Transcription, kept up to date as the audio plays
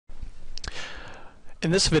In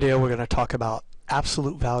this video, we're going to talk about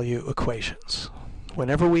absolute value equations.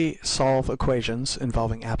 Whenever we solve equations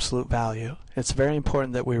involving absolute value, it's very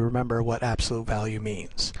important that we remember what absolute value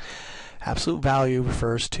means. Absolute value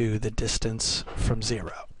refers to the distance from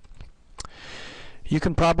zero. You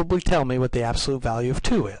can probably tell me what the absolute value of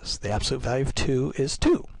 2 is. The absolute value of 2 is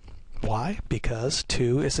 2. Why? Because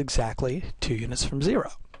 2 is exactly 2 units from 0.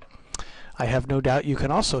 I have no doubt you can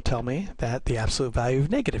also tell me that the absolute value of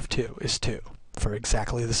negative 2 is 2, for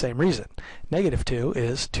exactly the same reason. Negative 2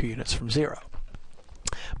 is 2 units from 0.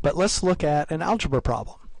 But let's look at an algebra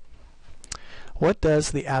problem. What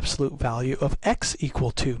does the absolute value of x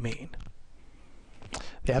equal 2 mean?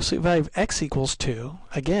 The absolute value of x equals 2,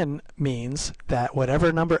 again, means that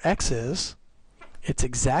whatever number x is, it's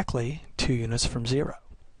exactly 2 units from 0.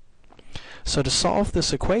 So to solve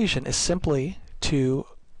this equation is simply to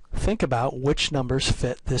think about which numbers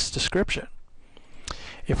fit this description.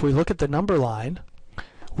 If we look at the number line,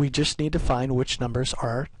 we just need to find which numbers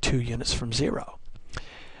are 2 units from 0.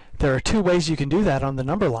 There are two ways you can do that on the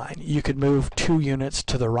number line. You could move 2 units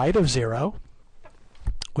to the right of 0,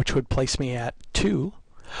 which would place me at 2,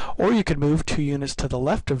 or you could move 2 units to the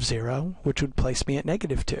left of 0, which would place me at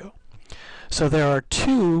negative 2. So there are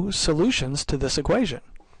two solutions to this equation.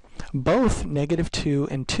 Both negative 2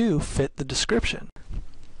 and 2 fit the description.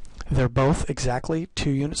 They're both exactly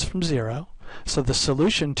 2 units from 0, so the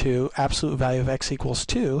solution to absolute value of x equals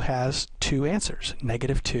 2 has two answers,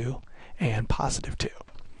 negative 2 and positive 2.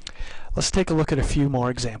 Let's take a look at a few more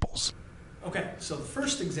examples. Okay, so the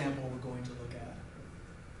first example we're going to look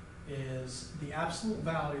at is the absolute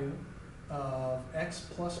value of x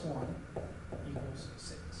plus 1 equals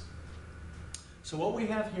 6. So what we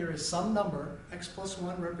have here is some number, x plus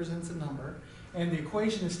 1 represents a number, and the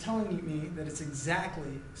equation is telling me that it's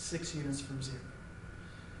exactly 6 units from 0.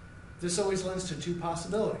 This always lends to two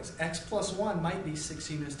possibilities. X plus 1 might be 6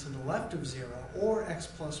 units to the left of 0, or x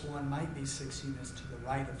plus 1 might be 6 units to the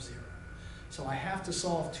right of 0. So I have to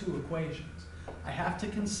solve two equations. I have to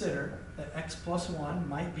consider that x plus 1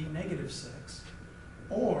 might be negative 6,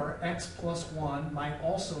 or x plus 1 might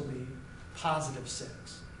also be positive 6.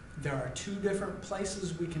 There are two different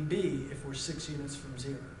places we can be if we're 6 units from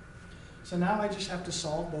 0. So now I just have to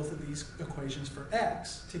solve both of these equations for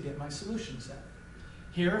x to get my solution set.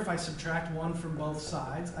 Here, if I subtract 1 from both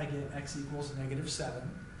sides, I get x equals negative 7.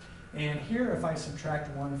 And here, if I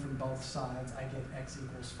subtract 1 from both sides, I get x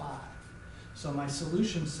equals 5. So my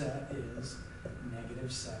solution set is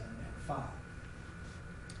negative 7 and 5.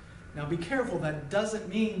 Now be careful, that doesn't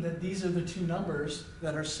mean that these are the two numbers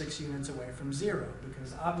that are 6 units away from 0,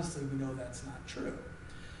 because obviously we know that's not true.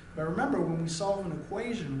 But remember, when we solve an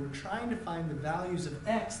equation, we're trying to find the values of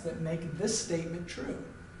x that make this statement true.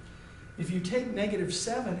 If you take negative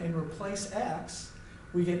 7 and replace x,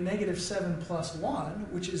 we get negative 7 plus 1,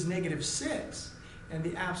 which is negative 6, and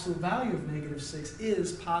the absolute value of negative 6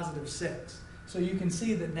 is positive 6. So you can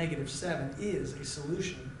see that negative 7 is a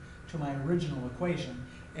solution to my original equation,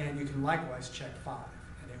 and you can likewise check 5,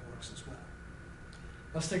 and it works as well.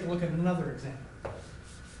 Let's take a look at another example.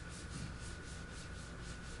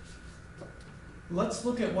 Let's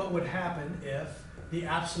look at what would happen if the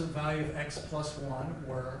absolute value of x plus 1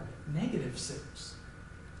 were negative 6.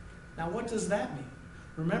 Now what does that mean?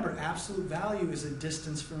 Remember, absolute value is a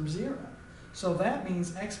distance from 0. So that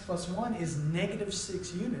means x plus 1 is negative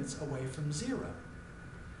 6 units away from 0.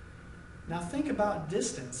 Now think about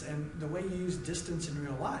distance and the way you use distance in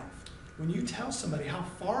real life. When you tell somebody how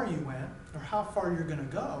far you went or how far you're going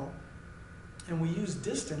to go, and we use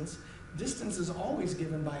distance, distance is always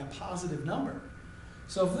given by a positive number.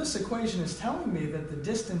 So if this equation is telling me that the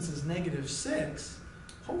distance is negative 6,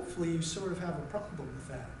 hopefully you sort of have a problem with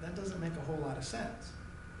that. That doesn't make a whole lot of sense.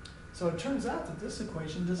 So it turns out that this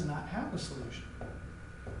equation does not have a solution.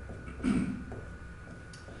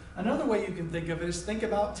 Another way you can think of it is think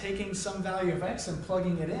about taking some value of x and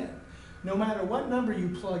plugging it in. No matter what number you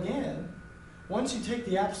plug in, once you take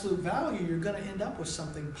the absolute value, you're going to end up with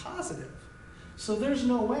something positive. So there's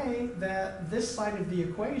no way that this side of the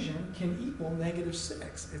equation can equal negative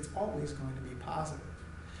 6. It's always going to be positive.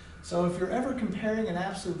 So if you're ever comparing an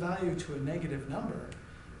absolute value to a negative number,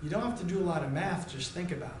 you don't have to do a lot of math, just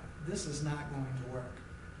think about it. This is not going to work.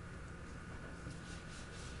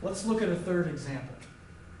 Let's look at a third example.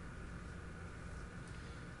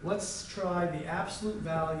 Let's try the absolute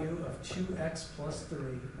value of 2x plus 3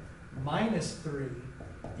 minus 3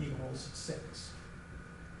 equals 6.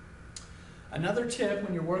 Another tip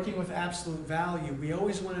when you're working with absolute value, we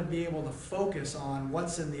always want to be able to focus on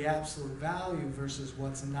what's in the absolute value versus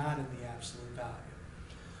what's not in the absolute value.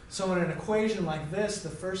 So in an equation like this, the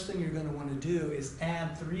first thing you're going to want to do is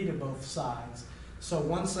add 3 to both sides So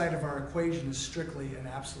one side of our equation is strictly an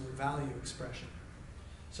absolute value expression.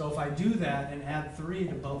 So if I do that and add 3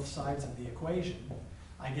 to both sides of the equation,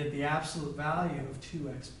 I get the absolute value of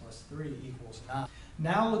 2x plus 3 equals 9.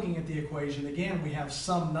 Now looking at the equation, again, we have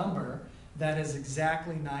some number that is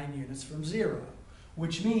exactly 9 units from 0,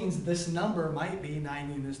 which means this number might be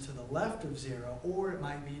 9 units to the left of 0, or it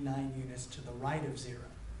might be 9 units to the right of 0.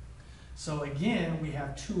 So again, we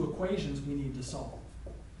have 2 equations we need to solve.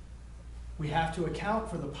 We have to account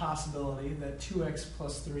for the possibility that 2x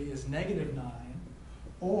plus 3 is negative 9,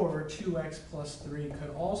 or 2x plus 3 could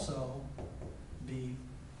also be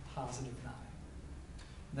positive 9.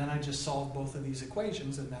 Then I just solve both of these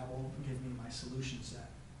equations, and that will give me my solution set.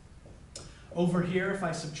 Over here, if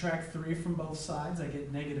I subtract 3 from both sides, I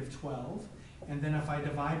get negative 12. And then if I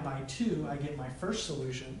divide by 2, I get my first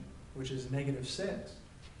solution, which is negative 6.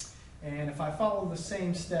 And if I follow the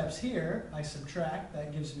same steps here, I subtract,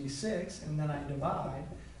 that gives me 6, and then I divide,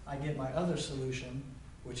 I get my other solution,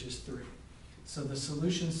 which is 3. So the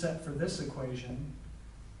solution set for this equation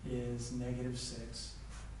is negative 6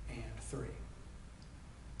 and 3.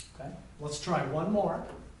 Okay, let's try one more.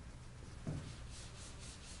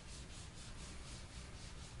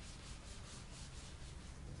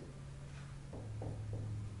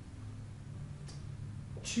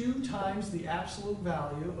 Two times the absolute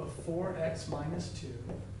value of 4x minus 2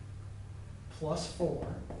 plus 4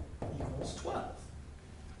 equals 12.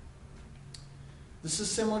 This is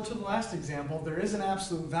similar to the last example. There is an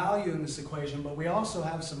absolute value in this equation, but we also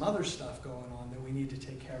have some other stuff going on that we need to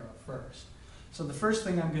take care of first. So the first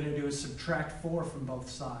thing I'm going to do is subtract 4 from both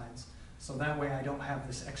sides, so that way I don't have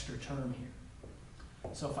this extra term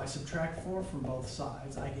here. So if I subtract 4 from both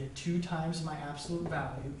sides, I get 2 times my absolute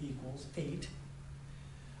value equals 8.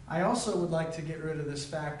 I also would like to get rid of this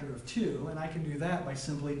factor of 2, and I can do that by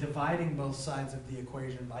simply dividing both sides of the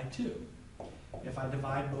equation by 2. If I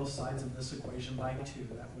divide both sides of this equation by 2,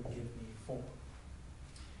 that would give me 4.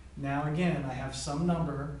 Now again, I have some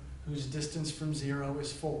number whose distance from 0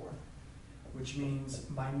 is 4, which means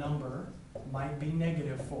my number might be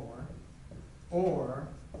negative 4, or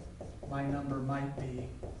my number might be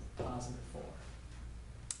positive 4.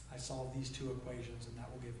 I solve these 2 equations, and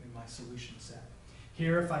that will give me my solution set.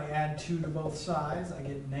 Here, if I add 2 to both sides, I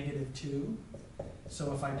get negative 2.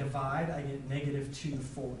 So if I divide, I get negative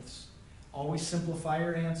 2/4. Always simplify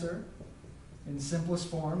your answer. In simplest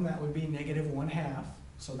form, that would be negative 1/2.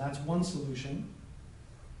 So that's one solution.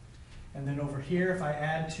 And then over here, if I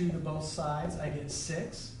add 2 to both sides, I get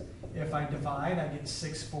 6. If I divide, I get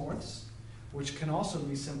 6/4, which can also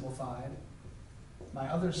be simplified. My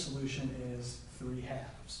other solution is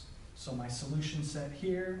 3/2. So my solution set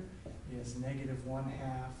here is negative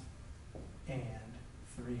 1/2 and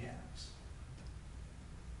 3/2.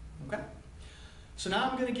 Okay? So now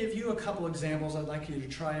I'm going to give you a couple examples I'd like you to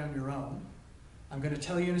try on your own. I'm going to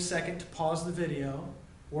tell you in a second to pause the video,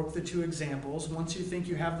 work the 2 examples. Once you think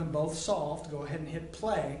you have them both solved, go ahead and hit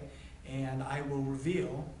play, and I will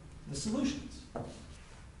reveal the solutions.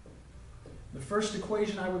 The first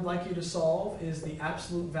equation I would like you to solve is the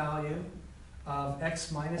absolute value of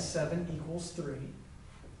x minus 7 equals 3.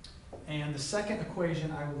 And the second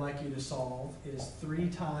equation I would like you to solve is 3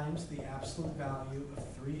 times the absolute value of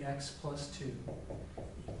 3x plus 2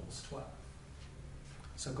 equals 12.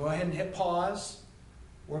 So go ahead and hit pause,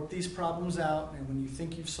 work these problems out, and when you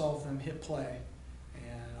think you've solved them, hit play.